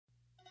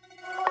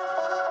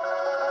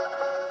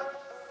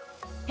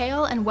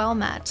Hail and well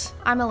met.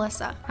 I'm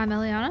Alyssa. I'm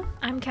Eliana.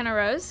 I'm Kenna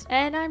Rose.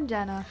 And I'm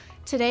Jenna.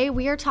 Today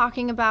we are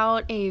talking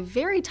about a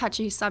very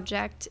touchy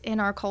subject in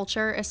our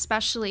culture,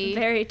 especially...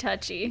 Very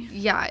touchy.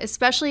 Yeah,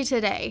 especially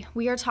today.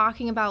 We are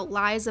talking about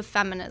lies of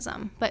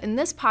feminism. But in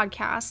this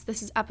podcast,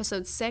 this is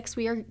episode 6,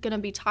 we are going to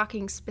be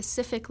talking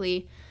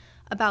specifically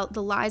about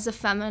the lies of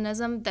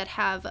feminism that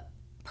have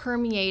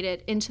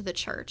permeated into the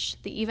church.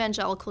 The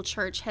evangelical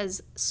church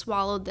has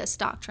swallowed this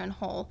doctrine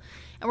whole.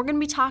 And we're going to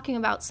be talking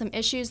about some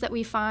issues that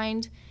we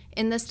find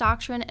in this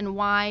doctrine and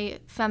why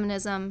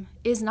feminism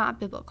is not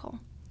biblical.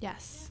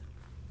 Yes.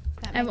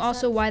 And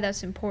also why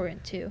that's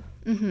important, too.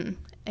 Mm-hmm.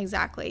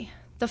 Exactly.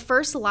 The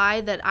first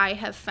lie that I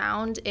have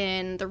found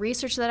in the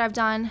research that I've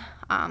done,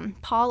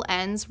 Paul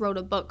Enns wrote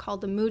a book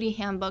called The Moody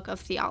Handbook of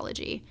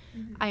Theology.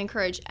 Mm-hmm. I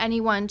encourage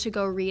anyone to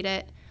go read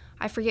it.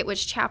 I forget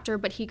which chapter,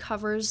 but he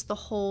covers the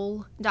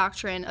whole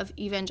doctrine of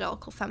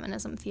evangelical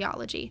feminism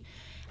theology.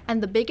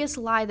 And the biggest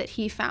lie that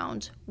he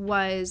found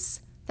was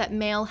that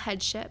male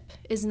headship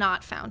is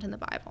not found in the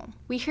Bible.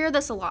 We hear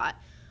this a lot.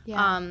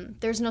 Yeah.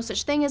 There's no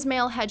such thing as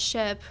male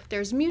headship.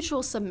 There's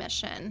mutual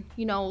submission.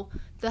 You know,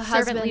 the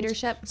servant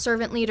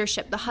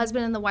leadership. The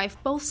husband and the wife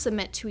both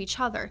submit to each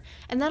other.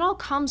 And that all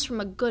comes from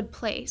a good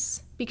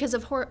place because,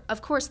 of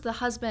course, the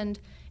husband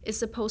is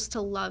supposed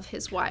to love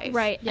his wife.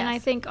 Right. Yes. And I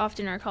think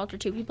often in our culture,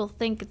 too, people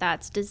think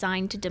that's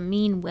designed to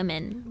demean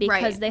women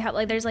because they have,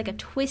 there's a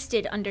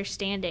twisted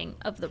understanding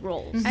of the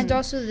roles. Mm-hmm. And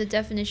also the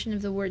definition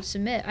of the word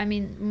submit. I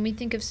mean, when we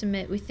think of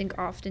submit, we think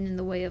often in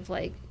the way of,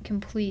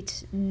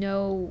 complete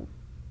no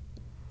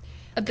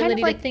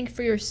ability to think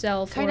for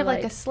yourself. Kind of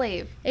like a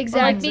slave.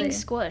 Exactly. Or being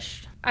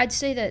squished. I'd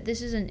say that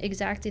this isn't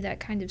exactly that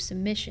kind of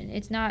submission.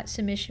 It's not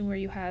submission where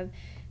you have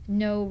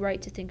no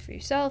right to think for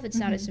yourself. It's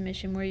not a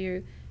submission where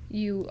you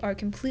are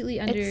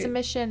completely under... It's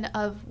submission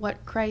of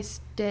what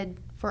Christ did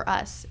for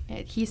us.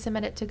 He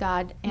submitted to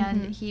God,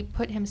 and he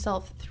put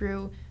himself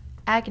through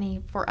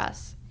agony for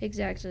us.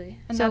 Exactly.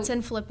 And so, that's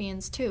in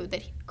Philippians 2,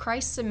 that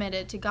Christ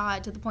submitted to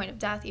God to the point of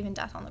death, even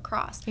death on the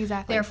cross.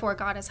 Exactly. Therefore,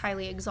 God has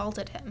highly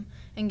exalted him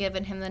and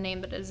given him the name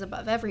that is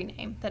above every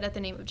name, that at the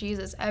name of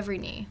Jesus, every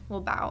knee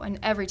will bow and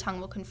every tongue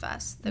will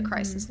confess that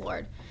Christ is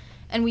Lord.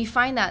 And we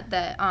find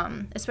that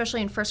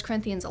especially in 1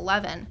 Corinthians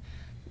 11,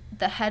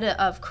 the head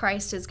of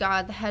Christ is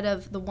God, the head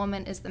of the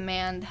woman is the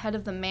man, the head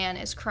of the man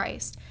is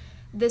Christ.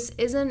 This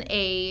isn't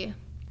a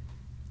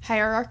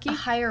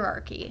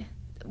hierarchy.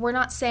 We're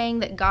not saying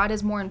that God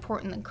is more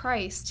important than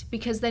Christ,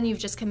 because then you've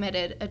just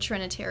committed a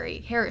Trinitary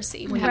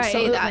heresy when you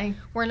say that.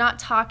 We're not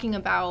talking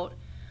about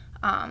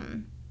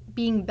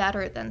being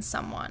better than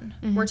someone.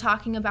 We're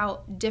talking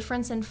about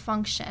difference in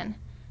function,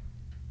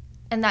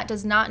 and that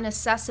does not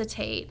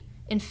necessitate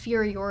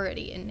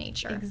inferiority in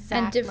nature. Exactly.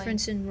 And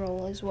difference in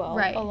role as well,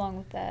 along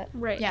with that.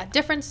 Right. Yeah,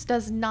 difference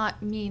does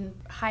not mean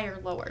higher,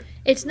 lower.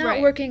 It's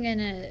not working in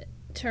a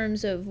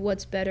terms of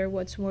what's better,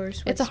 what's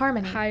worse, what's it's a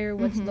harmony. Higher,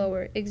 what's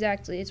lower.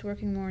 Exactly. It's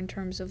working more in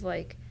terms of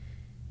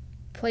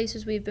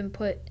places we've been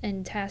put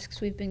and tasks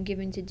we've been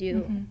given to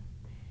do.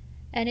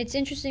 And it's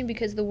interesting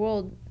because the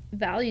world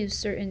values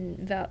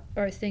certain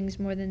things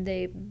more than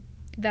they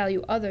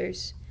value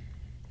others.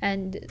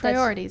 And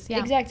priorities,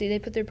 Exactly. They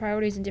put their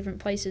priorities in different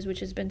places, which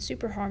has been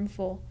super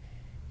harmful,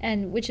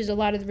 and which is a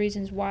lot of the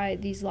reasons why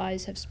these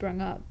lies have sprung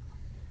up.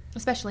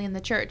 Especially in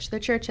the church. The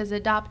church has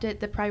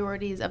adopted the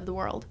priorities of the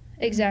world.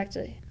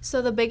 Exactly.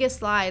 So the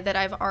biggest lie that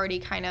I've already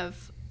kind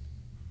of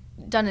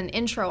done an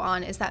intro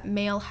on is that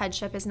male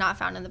headship is not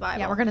found in the Bible.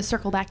 Yeah, we're going to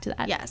circle back to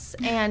that. Yes.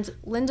 And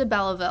Linda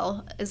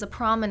Belleville is a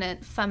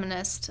prominent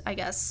feminist, I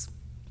guess,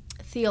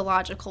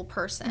 theological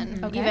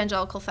person,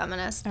 evangelical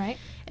feminist. All right.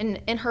 And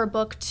in her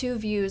book, 2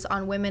 Views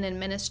on Women in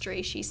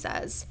Ministry, she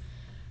says,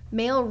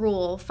 male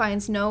rule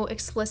finds no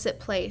explicit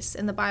place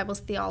in the Bible's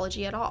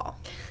theology at all.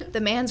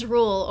 The man's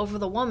rule over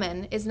the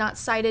woman is not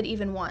cited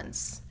even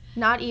once,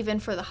 not even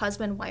for the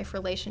husband-wife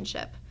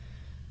relationship.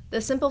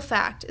 The simple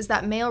fact is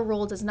that male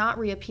rule does not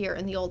reappear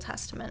in the Old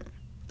Testament.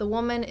 The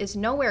woman is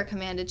nowhere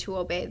commanded to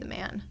obey the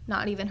man,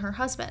 not even her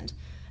husband.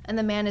 And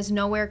the man is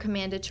nowhere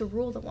commanded to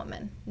rule the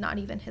woman, not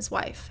even his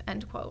wife,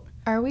 end quote.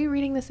 Are we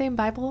reading the same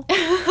Bible?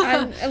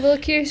 I'm a little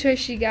curious where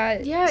she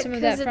got some of that from.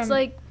 Yeah, because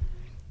it's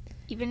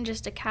even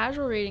just a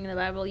casual reading of the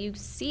Bible, you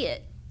see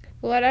it.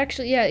 Well, I'd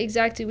actually,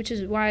 exactly, which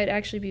is why I'd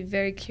actually be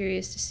very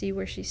curious to see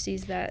where she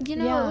sees that. It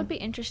would be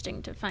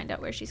interesting to find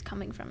out where she's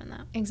coming from in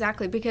that.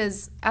 Exactly,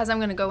 because as I'm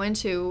going to go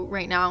into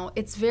right now,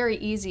 it's very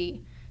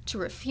easy to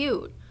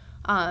refute.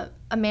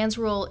 A man's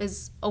rule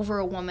is over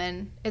a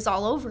woman is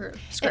all over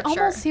Scripture. It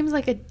almost seems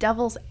like a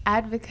devil's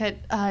advocate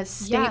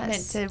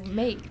statement to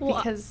make,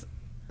 because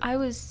I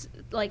was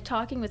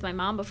talking with my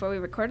mom before we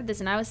recorded this,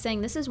 and I was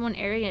saying this is one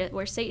area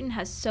where Satan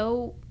has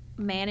so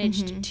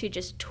managed to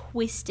just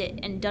twist it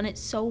and done it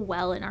so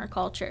well in our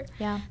culture.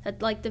 Yeah.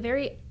 That the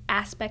very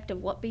aspect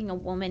of what being a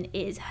woman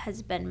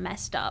has been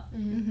messed up.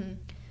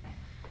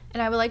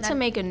 And I would like to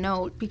make a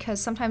note,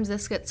 because sometimes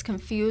this gets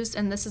confused,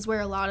 and this is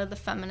where a lot of the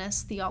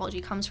feminist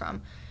theology comes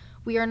from.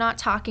 We are not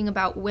talking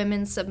about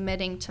women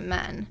submitting to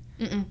men.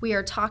 We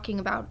are talking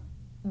about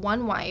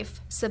one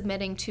wife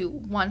submitting to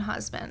one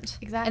husband.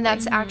 Exactly. And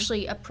that's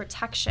actually a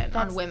protection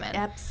on women.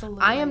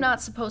 Absolutely. I am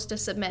not supposed to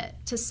submit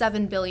to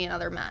 7 billion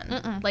other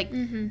men. Like,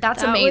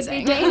 that's That amazing.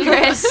 would be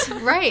dangerous.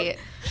 Right.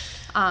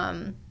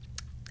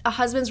 A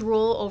husband's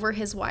rule over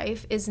his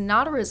wife is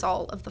not a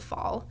result of the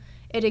fall.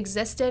 It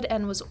existed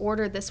and was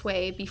ordered this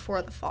way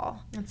before the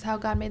fall. That's how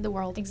God made the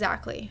world.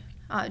 Exactly.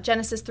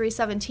 Genesis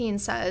 3:17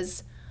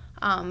 says,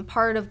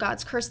 part of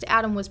God's curse to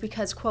Adam was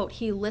because, quote,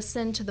 he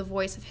listened to the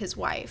voice of his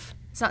wife.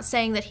 It's not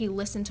saying that he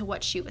listened to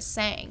what she was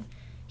saying.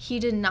 He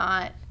did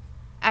not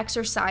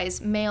exercise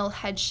male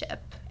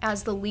headship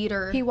as the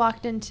leader. He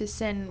walked into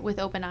sin with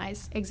open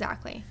eyes.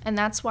 Exactly. And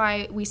that's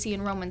why we see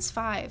in Romans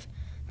 5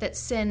 that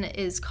sin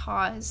is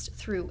caused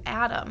through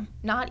Adam,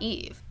 not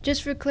Eve.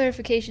 Just for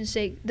clarification's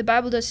sake, the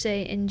Bible does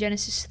say in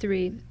Genesis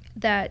 3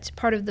 that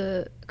part of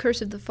the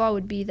curse of the fall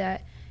would be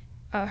that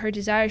her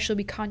desire shall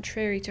be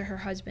contrary to her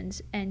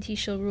husband's, and he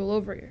shall rule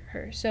over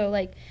her. So,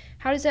 like,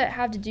 how does that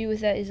have to do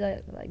with that? Is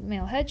that, like,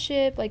 male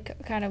headship?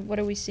 Like, kind of what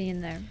are we seeing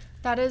there?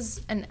 That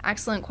is an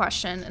excellent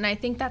question, and I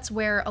think that's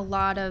where a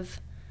lot of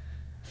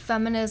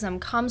feminism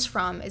comes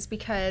from, is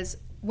because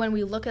when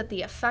we look at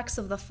the effects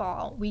of the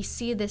fall, we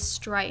see this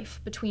strife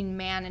between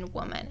man and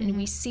woman, and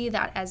we see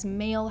that as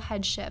male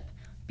headship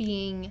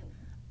being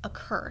a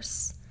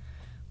curse.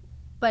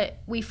 But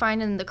we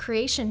find in the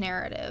creation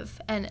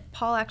narrative, and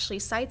Paul actually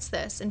cites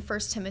this in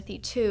 1 Timothy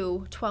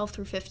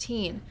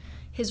 2:12-15,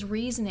 his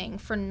reasoning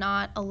for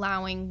not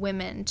allowing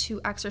women to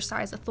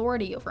exercise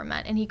authority over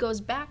men. And he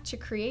goes back to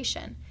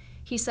creation.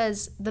 He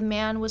says the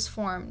man was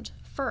formed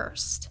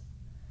first.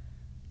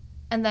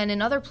 And then in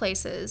other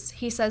places,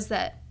 he says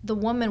that the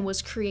woman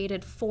was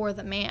created for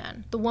the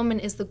man. The woman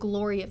is the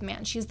glory of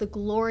man. She's the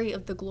glory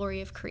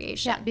of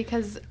creation. Yeah,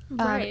 because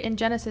Right. in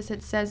Genesis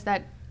it says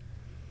that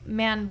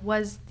man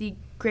was the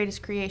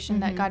greatest creation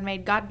that God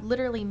made. God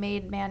literally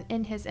made man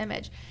in his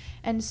image.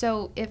 And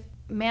so if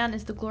man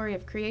is the glory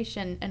of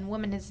creation and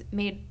woman is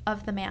made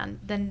of the man,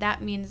 then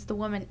that means the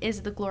woman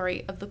is the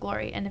glory of the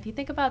glory. And if you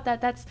think about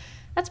that,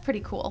 that's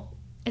pretty cool.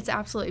 It's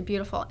absolutely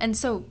beautiful. And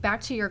so back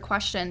to your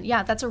question,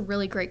 yeah, that's a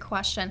really great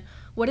question.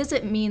 What does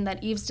it mean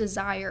that Eve's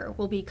desire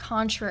will be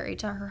contrary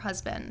to her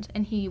husband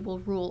and he will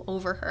rule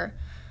over her?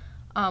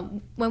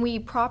 When we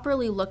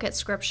properly look at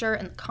Scripture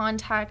and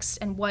context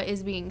and what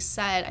is being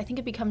said, I think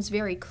it becomes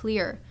very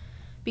clear,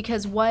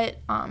 because what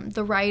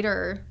the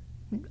writer,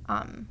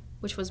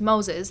 which was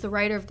Moses, the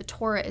writer of the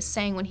Torah, is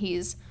saying when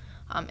he's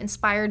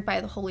inspired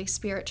by the Holy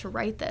Spirit to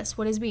write this,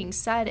 what is being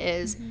said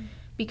is,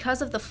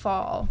 because of the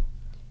fall,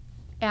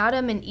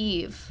 Adam and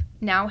Eve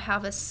now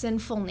have a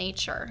sinful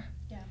nature.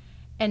 Yeah.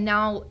 And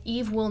now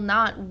Eve will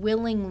not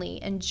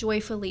willingly and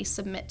joyfully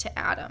submit to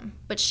Adam,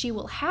 but she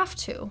will have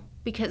to,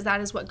 because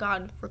that is what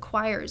God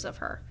requires of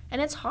her.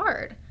 And it's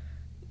hard.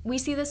 We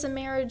see this in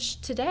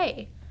marriage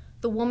today.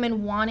 The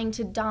woman wanting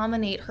to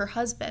dominate her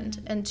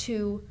husband and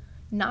to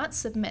not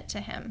submit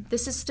to him.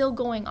 This is still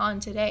going on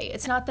today.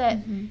 It's not that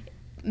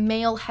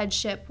male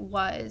headship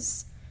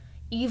was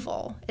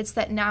evil. It's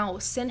that now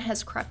sin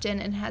has crept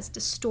in and has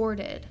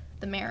distorted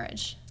the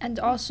marriage. And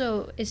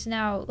also, it's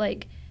now,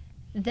 like,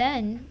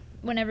 then,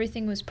 when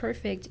everything was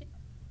perfect,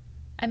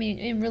 I mean,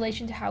 in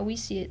relation to how we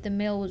see it, the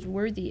male was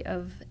worthy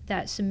of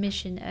that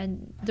submission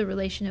and the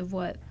relation of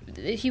what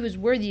he was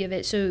worthy of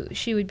it, so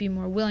she would be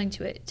more willing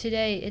to it.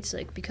 Today, it's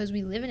like, because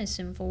we live in a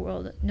sinful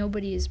world,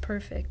 nobody is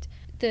perfect.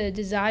 The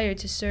desire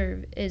to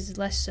serve is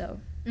less so.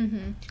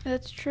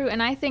 That's true.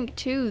 And I think,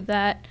 too,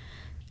 that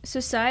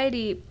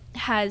society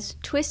has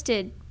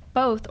twisted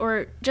both,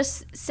 or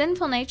just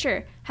sinful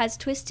nature has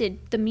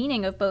twisted the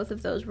meaning of both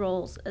of those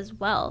roles as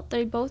well.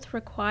 They both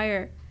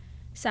require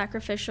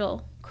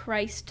sacrificial,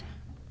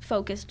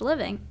 Christ-focused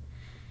living.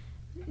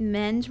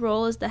 Men's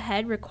role as the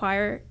head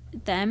require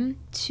them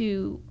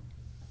to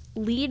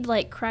lead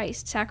like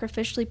Christ,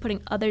 sacrificially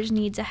putting others'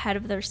 needs ahead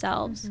of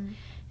themselves,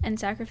 and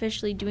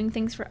sacrificially doing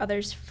things for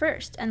others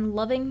first, and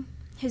loving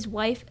his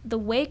wife the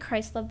way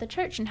Christ loved the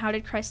church. And how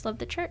did Christ love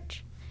the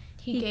church?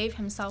 He gave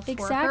himself for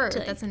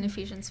Exactly. her. That's in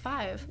Ephesians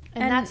 5.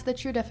 And that's the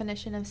true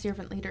definition of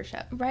servant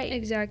leadership. Right.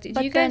 Exactly.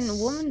 But then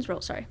woman's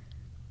role,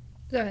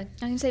 Go ahead.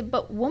 I can say,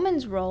 but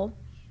woman's role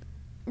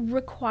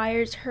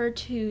requires her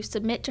to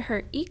submit to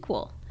her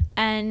equal.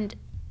 And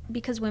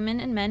because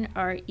women and men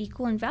are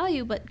equal in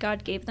value, but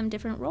God gave them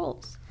different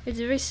roles. It's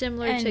very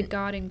similar to And-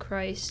 God and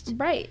Christ.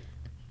 Right.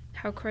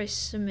 How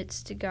Christ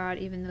submits to God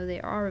even though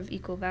they are of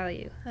equal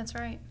value. That's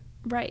right.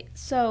 Right.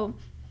 So,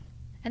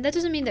 And that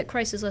doesn't mean that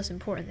Christ is less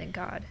important than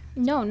God.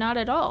 no, not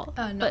at all.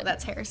 No, But-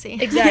 that's heresy.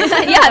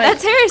 Exactly. Yeah,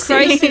 that's heresy.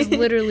 Christ is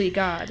literally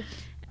God.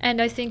 And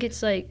I think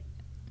it's like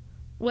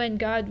when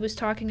God was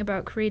talking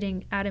about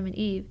creating Adam and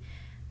Eve,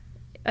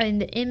 in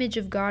the image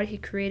of God, he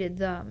created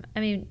them. I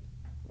mean,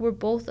 we're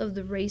both of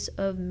the race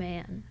of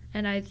man.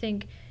 And I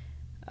think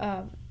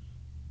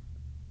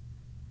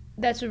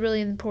that's a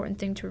really important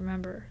thing to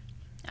remember.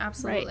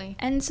 Absolutely. Right.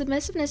 And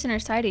submissiveness in our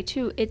society,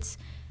 too, it's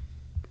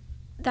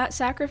that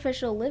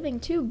sacrificial living,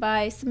 too,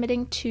 by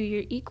submitting to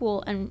your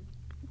equal. And,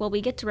 well,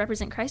 we get to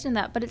represent Christ in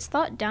that, but it's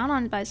thought down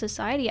on by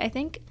society. I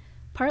think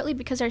partly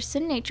because our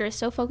sin nature is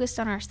so focused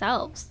on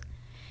ourselves.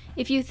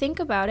 If you think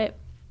about it,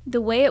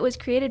 the way it was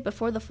created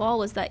before the fall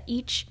was that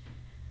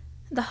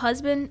the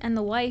husband and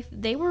the wife,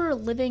 they were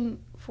living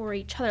for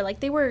each other. Like,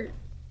 they were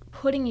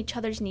putting each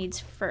other's needs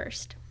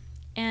first.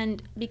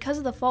 And because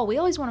of the fall, we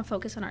always want to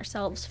focus on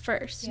ourselves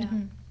first. Yeah.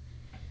 Mm-hmm.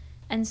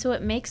 And so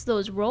it makes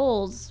those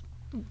roles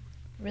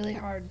Really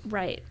hard.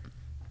 right.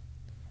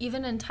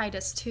 Even in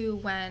Titus 2,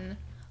 when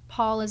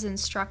Paul is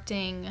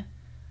instructing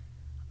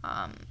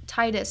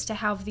Titus to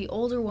have the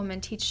older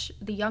women teach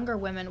the younger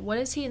women, what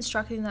is he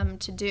instructing them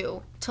to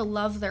do? To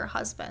love their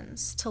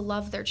husbands, to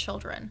love their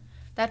children.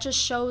 That just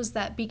shows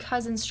that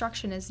because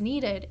instruction is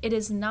needed, it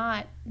is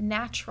not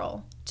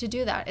natural to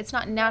do that. It's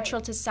not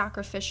natural to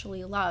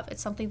sacrificially love.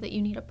 It's something that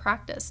you need to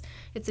practice.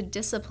 It's a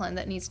discipline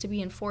that needs to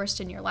be enforced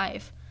in your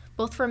life,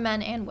 both for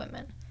men and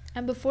women.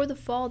 And before the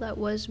fall, that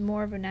was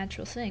more of a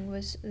natural thing,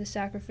 was the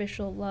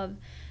sacrificial love.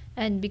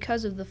 And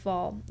because of the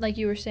fall, like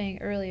you were saying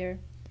earlier,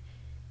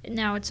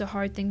 now it's a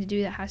hard thing to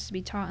do that has to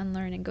be taught and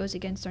learned and goes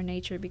against our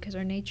nature because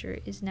our nature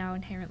is now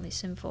inherently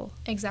sinful.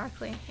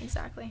 Exactly.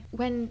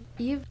 When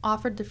Eve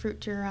offered the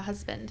fruit to her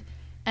husband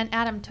and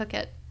Adam took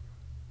it,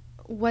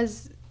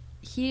 was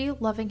he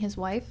loving his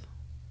wife?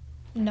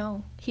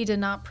 No, he did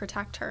not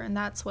protect her, and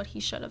that's what he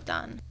should have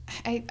done.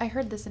 I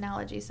heard this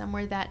analogy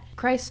somewhere that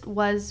Christ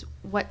was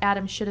what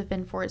Adam should have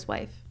been for his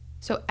wife.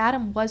 So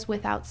Adam was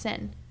without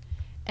sin.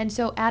 And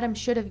so Adam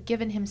should have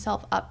given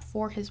himself up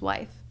for his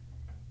wife.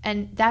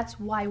 And that's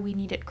why we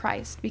needed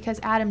Christ, because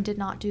Adam did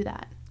not do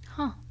that.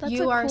 Huh, that's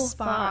You a are cool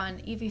spot thought. on.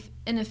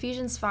 In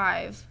Ephesians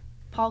 5,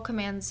 Paul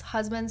commands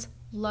husbands,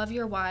 love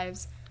your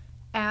wives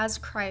as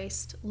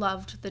Christ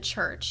loved the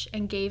church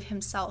and gave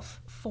himself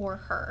for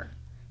her.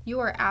 You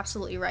are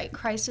absolutely right.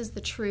 Christ is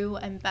the true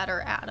and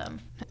better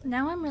Adam.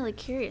 Now I'm really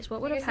curious.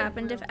 What would have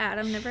happened if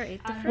Adam never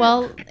ate the fruit?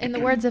 Well, in the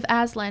words of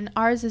Aslan,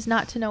 ours is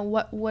not to know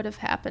what would have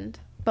happened,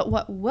 but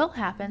what will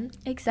happen.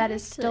 That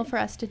is still for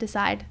us to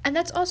decide. And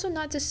that's also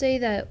not to say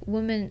that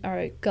women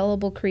are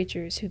gullible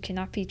creatures who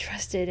cannot be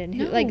trusted and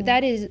who, No. like,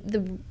 that is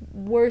the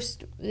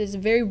worst, is a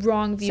very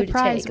wrong view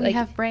Surprise, to take. we Like,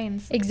 have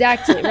brains.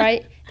 exactly,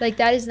 right? Like,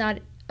 that is not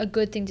a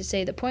good thing to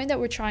say. The point that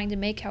we're trying to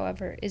make,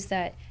 however, is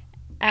that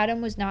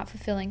Adam was not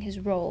fulfilling his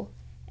role,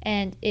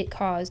 and it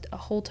caused a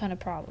whole ton of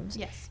problems.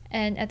 Yes.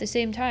 And at the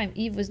same time,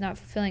 Eve was not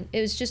fulfilling.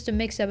 It was just a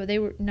mix-up.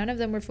 None of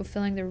them were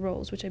fulfilling their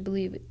roles, which I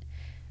believe.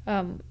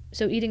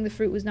 So eating the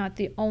fruit was not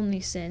the only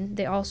sin.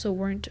 They also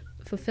weren't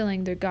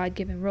fulfilling their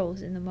God-given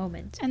roles in the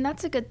moment. And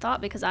that's a good thought,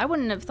 because I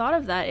wouldn't have thought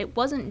of that. It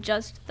wasn't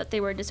just that they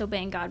were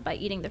disobeying God by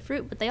eating the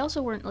fruit, but they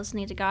also weren't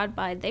listening to God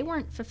they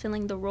weren't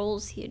fulfilling the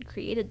roles he had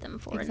created them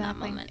for in that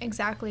moment.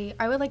 Exactly.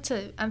 I would like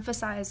to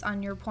emphasize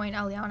on your point,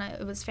 Eliana.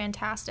 It was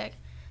fantastic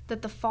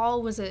that the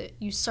fall was a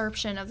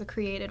usurpation of the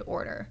created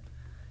order.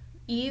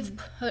 Eve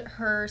put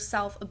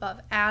herself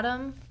above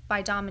Adam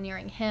by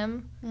domineering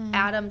him.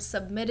 Adam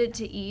submitted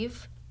to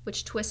Eve,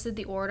 which twisted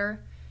the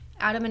order.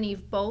 Adam and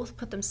Eve both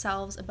put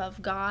themselves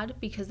above God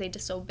because they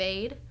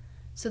disobeyed,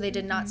 so they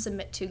did not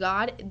submit to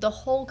God. The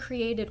whole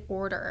created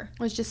order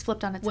Was just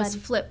flipped on its was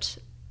head. flipped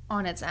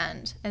on its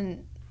end,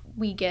 and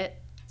we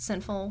get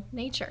sinful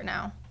nature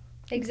now.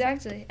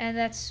 Exactly. And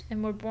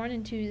we're born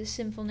into the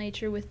sinful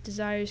nature with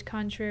desires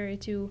contrary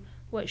to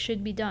what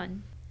should be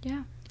done.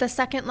 Yeah. The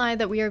second lie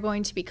that we are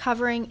going to be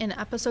covering in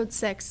episode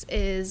 6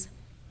 is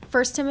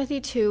 1 Timothy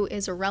 2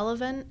 is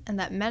irrelevant and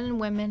that men and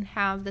women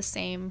have the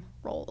same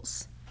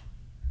roles.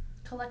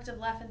 Collective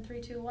laugh in 3,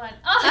 2, 1.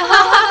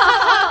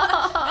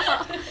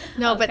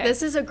 No, but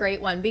this is a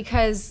great one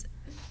because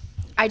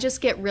I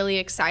just get really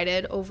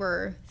excited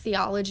over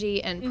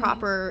theology and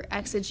proper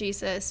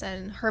exegesis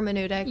and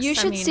hermeneutics. You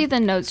should see the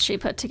notes she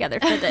put together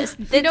for this.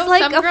 It's know,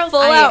 like some a girls-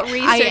 full-out I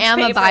research am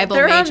a paper. Bible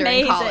They're major in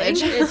amazing.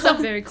 college. It's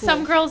very cool.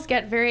 Some girls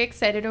get very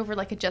excited over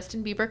like a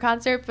Justin Bieber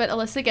concert, but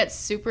Alyssa gets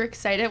super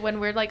excited when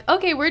we're like,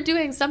 okay, we're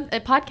doing a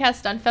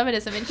podcast on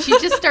feminism, and she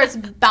just starts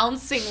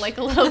bouncing like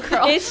a little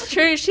girl. It's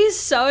true. She's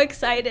so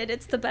excited.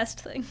 It's the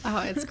best thing. Oh,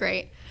 it's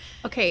great.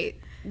 Okay,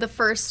 the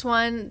first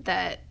one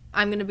that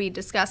I'm going to be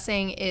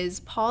discussing is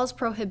Paul's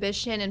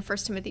prohibition in 1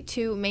 Timothy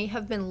 2 may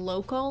have been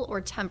local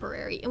or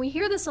temporary. And we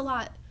hear this a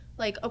lot.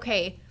 Like,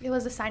 okay, It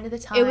was a sign of the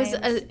times.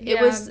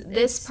 it was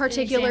this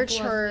particular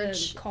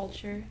church.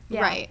 Culture.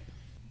 Yeah. Right.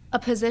 A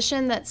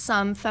position that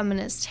some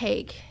feminists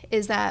take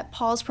is that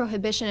Paul's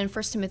prohibition in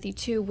 1 Timothy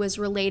 2 was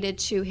related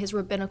to his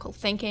rabbinical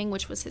thinking,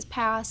 which was his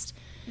past,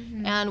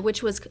 and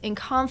which was in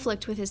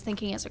conflict with his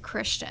thinking as a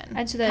Christian.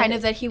 And so that kind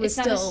of that he was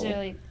it's still not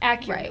necessarily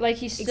accurate. Right, Like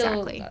he's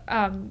still exactly.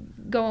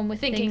 Going with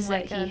Thinking things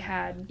like that he a-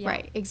 had.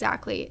 Right,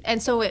 exactly.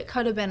 And so it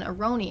could have been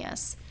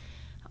erroneous,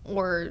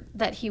 or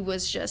that he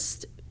was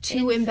just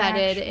too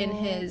embedded in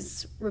Infactual.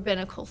 his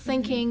rabbinical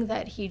thinking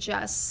that he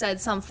just said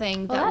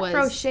something Well, that that was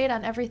throws shade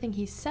on everything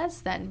he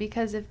says then,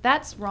 because if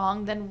that's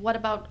wrong, then what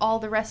about all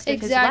the rest of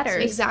his Exactly.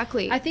 letters?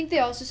 exactly. I think they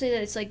also say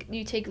that it's like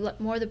you take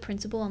more of the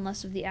principle and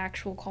less of the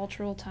actual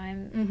cultural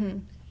time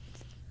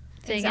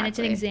thing, and it's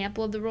an Exactly.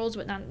 example of the rules,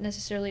 but not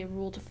necessarily a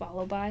rule to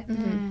follow by,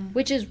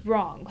 which is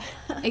wrong.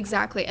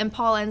 Exactly. And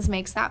Paul Enns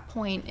makes that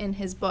point in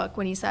his book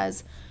when he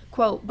says,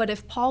 quote, "But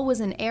if Paul was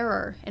in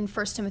error in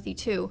 1 Timothy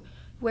 2,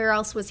 where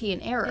else was he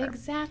in error?"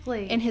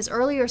 Exactly. In his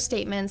earlier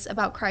statements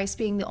about Christ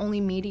being the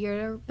only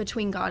mediator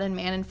between God and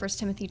man in 1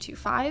 Timothy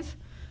 2:5,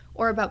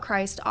 or about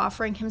Christ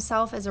offering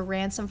himself as a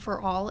ransom for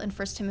all in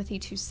 1 Timothy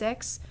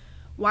 2:6,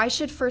 why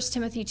should 1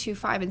 Timothy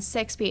 2:5 and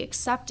 6 be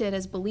accepted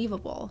as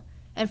believable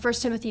and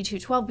 1 Timothy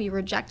 2:12 be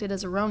rejected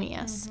as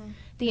erroneous?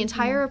 The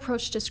entire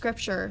approach to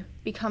Scripture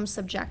becomes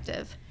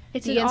subjective.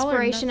 It's The an all or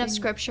inspiration of nothing-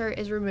 Scripture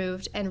is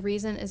removed, and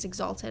reason is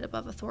exalted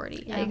above authority.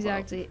 Yeah, End quote.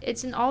 exactly.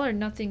 It's an all or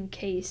nothing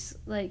case.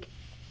 Like,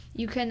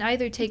 you can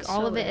either take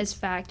all of it as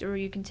fact, or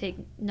you can take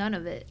none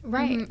of it.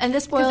 Right. And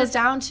this boils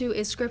down to,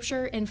 is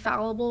Scripture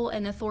infallible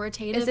and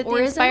authoritative, Is it or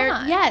the is inspired? it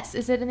not? Yes.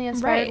 Is it in the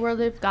inspired Right.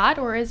 word of God,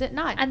 or is it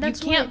not? And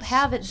that's you can't why it's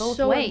have it both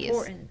so ways.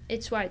 important.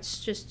 It's why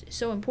it's just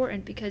so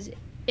important, because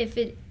if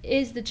it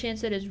is the chance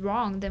that is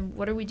wrong, then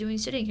what are we doing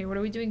sitting here? What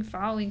are we doing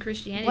following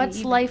Christianity? What's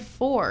even? life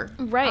for?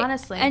 Right.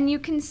 Honestly. And you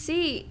can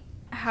see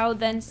how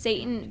then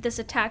Satan, this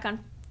attack on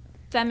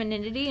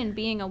femininity and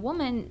being a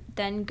woman,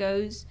 then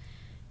goes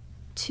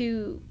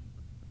to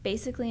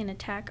basically an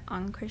attack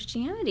on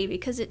Christianity,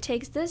 because it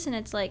takes this and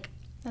it's like,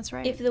 That's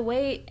right. if the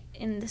way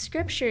in the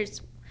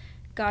scriptures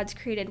God's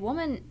created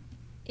woman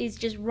is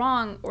just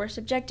wrong or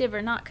subjective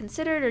or not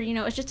considered, or, you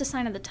know, it's just a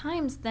sign of the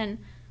times, then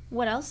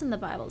what else in the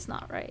Bible is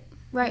not right?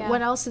 Right. Yeah.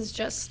 What else is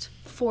just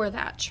for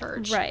that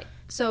church? Right.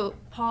 So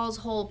Paul's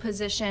whole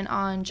position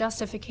on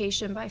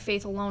justification by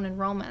faith alone in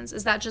Romans,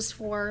 is that just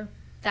for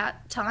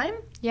that time?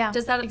 Yeah,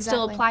 Does that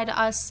still exactly. apply to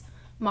us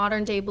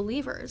modern day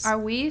believers? Are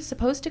we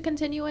supposed to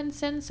continue in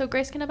sin so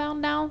grace can abound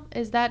now?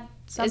 Is that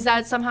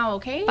somehow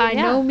okay? By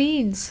Yeah. no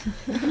means.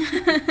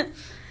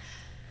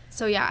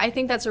 So yeah, I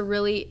think that's a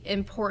really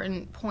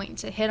important point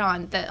to hit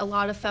on, that a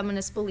lot of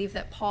feminists believe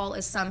that Paul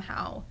is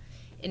somehow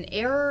in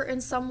error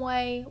in some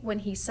way when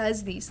he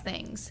says these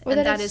things, Or and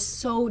that that it's is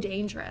so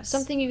dangerous.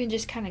 Something you can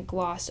just kind of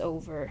gloss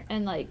over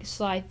and, like,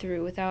 slide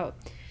through without,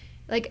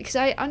 like, because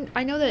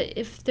I know that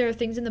if there are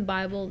things in the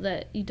Bible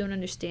that you don't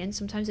understand,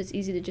 sometimes it's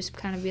easy to just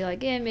kind of be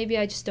like, maybe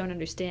I just don't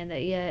understand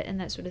that yet, and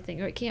that sort of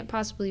thing, or it can't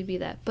possibly be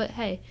that. But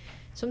hey,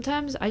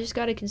 sometimes I just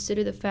got to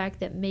consider the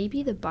fact that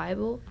maybe the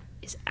Bible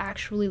is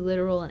actually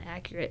literal and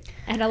accurate,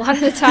 and a lot of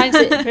the times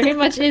it very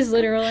much is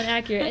literal and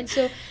accurate. And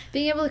so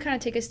being able to kind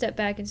of take a step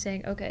back and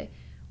saying, okay,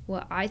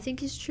 what I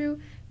think is true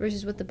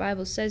versus what the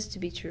Bible says to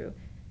be true,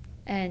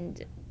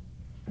 and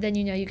then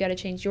you got to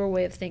change your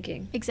way of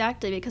thinking.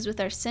 Exactly, because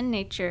with our sin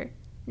nature,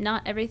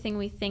 not everything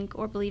we think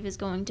or believe is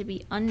going to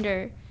be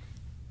under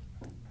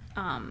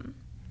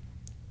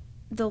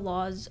the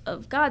laws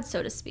of God,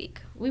 so to speak.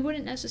 We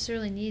wouldn't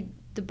necessarily need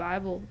the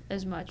Bible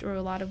as much, or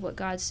a lot of what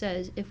God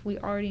says, if we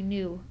already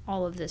knew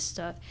all of this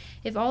stuff.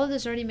 If all of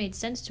this already made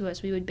sense to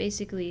us, we would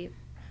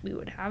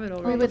have it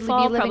already. we the would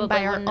fall be living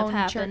by probably our wouldn't have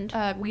own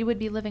happened. we would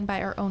be living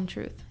by our own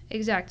truth.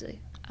 Exactly.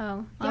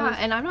 Oh, Yeah,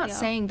 and I'm not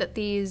saying that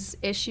these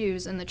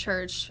issues in the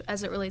church,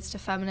 as it relates to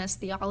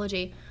feminist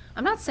theology,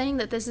 I'm not saying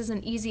that this is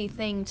an easy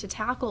thing to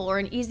tackle or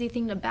an easy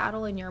thing to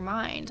battle in your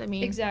mind. I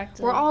mean,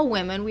 Exactly. we're all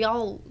women. We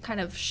all kind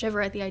of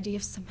shiver at the idea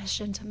of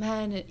submission to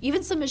men, and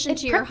even submission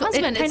to your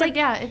husband. It's It's like,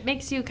 it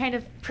makes you kind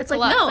of it's prickle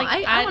like, up. no, It's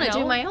like, I want to do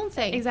know. my own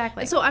thing.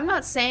 Exactly. And so I'm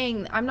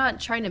not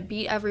trying to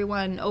beat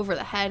everyone over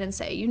the head and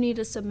say, you need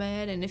to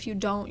submit, and if you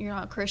don't, you're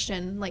not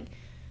Christian. Like,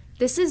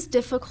 this is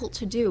difficult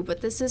to do,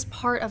 but this is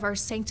part of our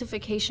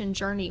sanctification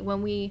journey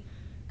when we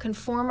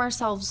conform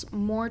ourselves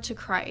more to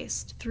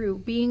Christ through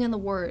being in the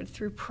Word,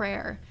 through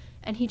prayer,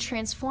 and He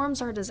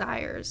transforms our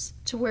desires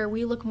to where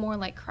we look more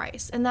like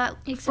Christ. And that,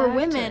 for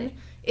women, Exactly.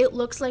 it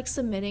looks like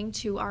submitting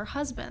to our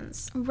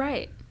husbands.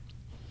 right.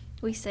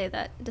 We say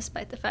that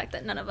despite the fact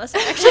that none of us are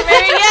actually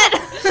married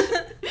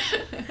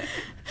yet.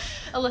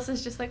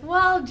 Alyssa's just like,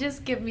 well,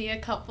 just give me a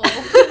couple.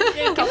 Give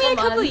me a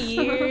couple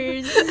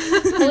years.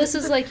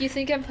 Alyssa's like, you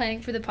think I'm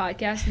planning for the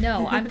podcast?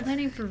 No, I'm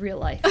planning for real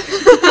life.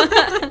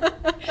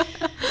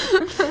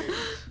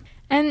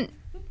 And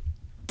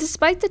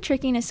despite the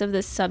trickiness of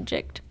this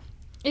subject,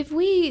 if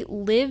we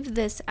live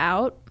this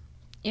out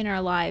in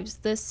our lives,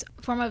 this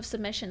form of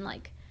submission,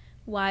 like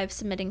wives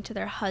submitting to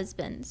their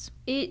husbands,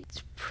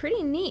 it's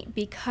pretty neat,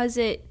 because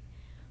it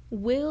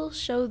will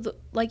show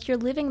like you're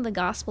living the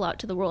gospel out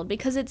to the world,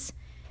 because it's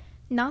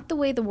not the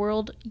way the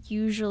world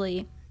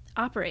usually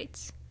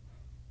operates.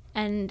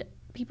 And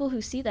people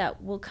who see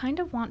that will kind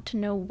of want to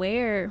know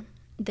where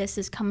this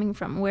is coming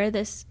from, where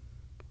this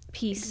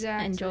peace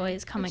and joy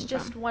is coming It's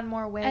just from. one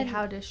more way And-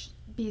 how to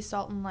be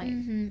salt and light.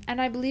 Mm-hmm. And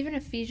I believe in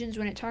Ephesians,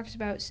 when it talks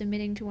about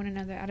submitting to one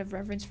another out of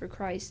reverence for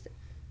Christ,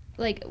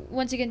 like,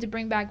 once again, to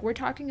bring back, we're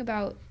talking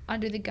about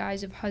under the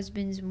guise of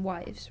husbands and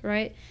wives,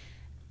 right?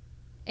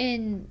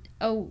 And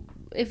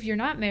if you're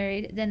not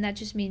married, then that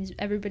just means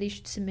everybody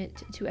should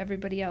submit to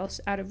everybody else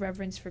out of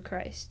reverence for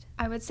Christ.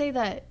 I would say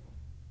that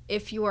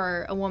if you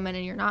are a woman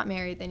and you're not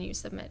married, then you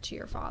submit to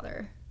your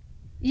father.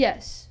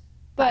 Yes,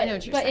 I know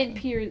what you're saying. in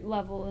peer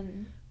level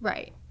and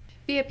Right.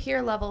 Be a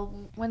peer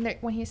level, when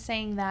he's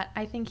saying that,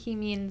 I think he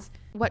means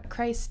what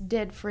Christ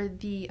did for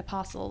the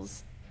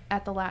apostles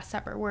at the Last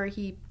Supper, where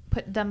he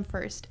put them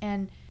first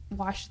and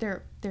washed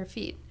their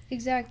feet.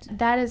 Exactly.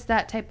 That is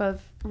that type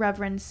of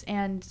reverence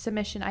and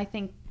submission I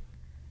think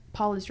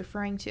Paul is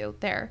referring to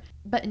there.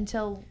 But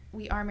until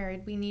we are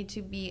married, we need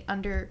to be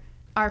under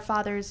our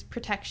Father's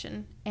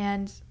protection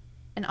and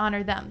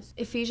honor them.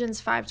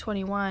 Ephesians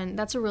 5:21,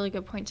 that's a really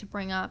good point to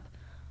bring up.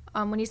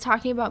 When he's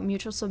talking about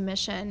mutual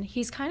submission,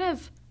 he's kind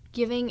of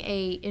giving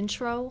a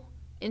intro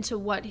into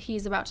what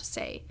he's about to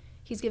say.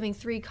 He's giving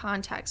 3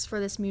 contexts for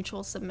this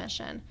mutual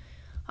submission.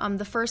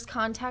 The first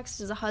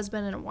context is a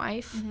husband and a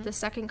wife. Mm-hmm. The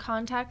second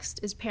context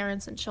is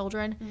parents and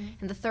children. Mm-hmm.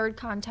 And the third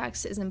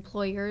context is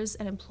employers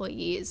and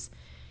employees.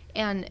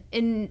 And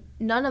in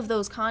none of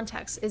those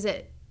contexts is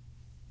it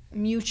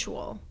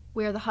mutual,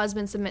 where the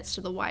husband submits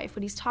to the wife.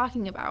 What he's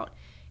talking about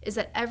is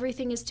that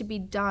everything is to be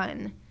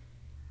done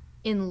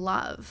in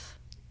love.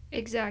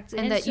 Exactly.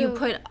 And that you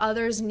put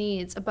others'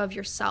 needs above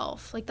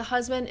yourself. Like, the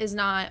husband is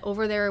not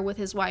over there with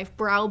his wife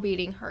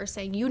browbeating her,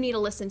 saying, you need to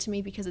listen to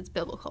me because it's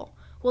biblical.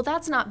 Well,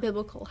 that's not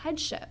biblical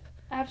headship.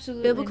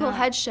 Absolutely Biblical not.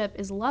 Headship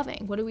is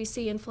loving. What do we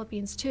see in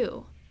Philippians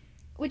 2?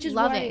 Which is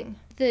loving. Why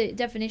the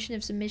definition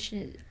of submission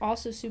is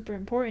also super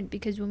important,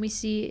 because when we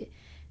see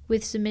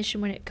with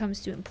submission when it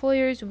comes to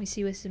employers, when we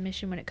see with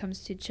submission when it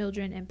comes to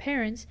children and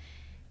parents,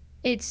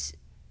 the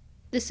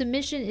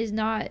submission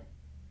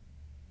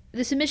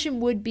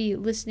would be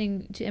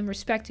listening to and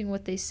respecting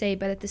what they say,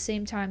 but at the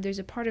same time, there's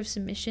a part of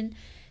submission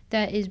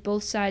that is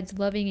both sides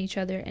loving each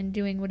other and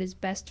doing what is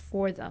best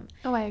for them.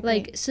 Oh, I agree.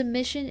 Like,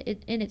 submission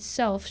in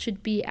itself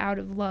should be out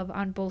of love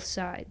on both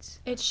sides.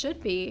 It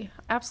should be,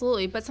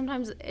 absolutely. But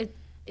sometimes it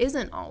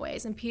isn't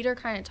always. And Peter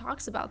kind of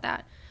talks about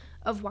that,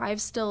 of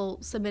wives still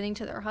submitting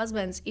to their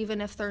husbands, even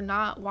if they're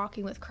not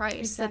walking with Christ.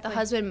 Exactly. That the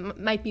husband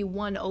might be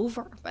won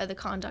over by the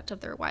conduct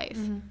of their wife.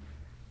 Mm-hmm.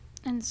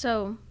 And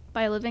so,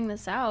 by living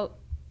this out,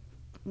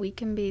 we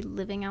can be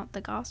living out the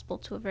gospel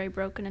to a very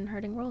broken and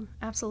hurting world.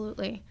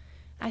 Absolutely.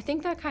 I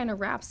think that kind of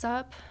wraps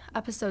up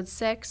episode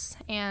 6,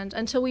 and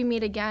until we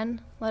meet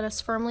again, let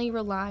us firmly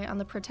rely on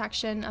the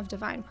protection of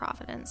divine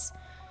providence.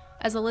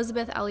 As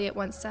Elizabeth Elliot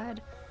once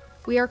said,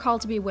 we are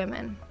called to be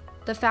women.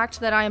 The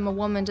fact that I am a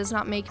woman does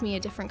not make me a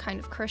different kind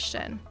of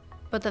Christian,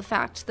 but the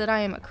fact that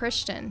I am a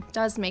Christian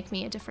does make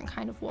me a different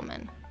kind of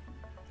woman.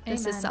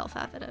 This is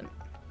self-evident.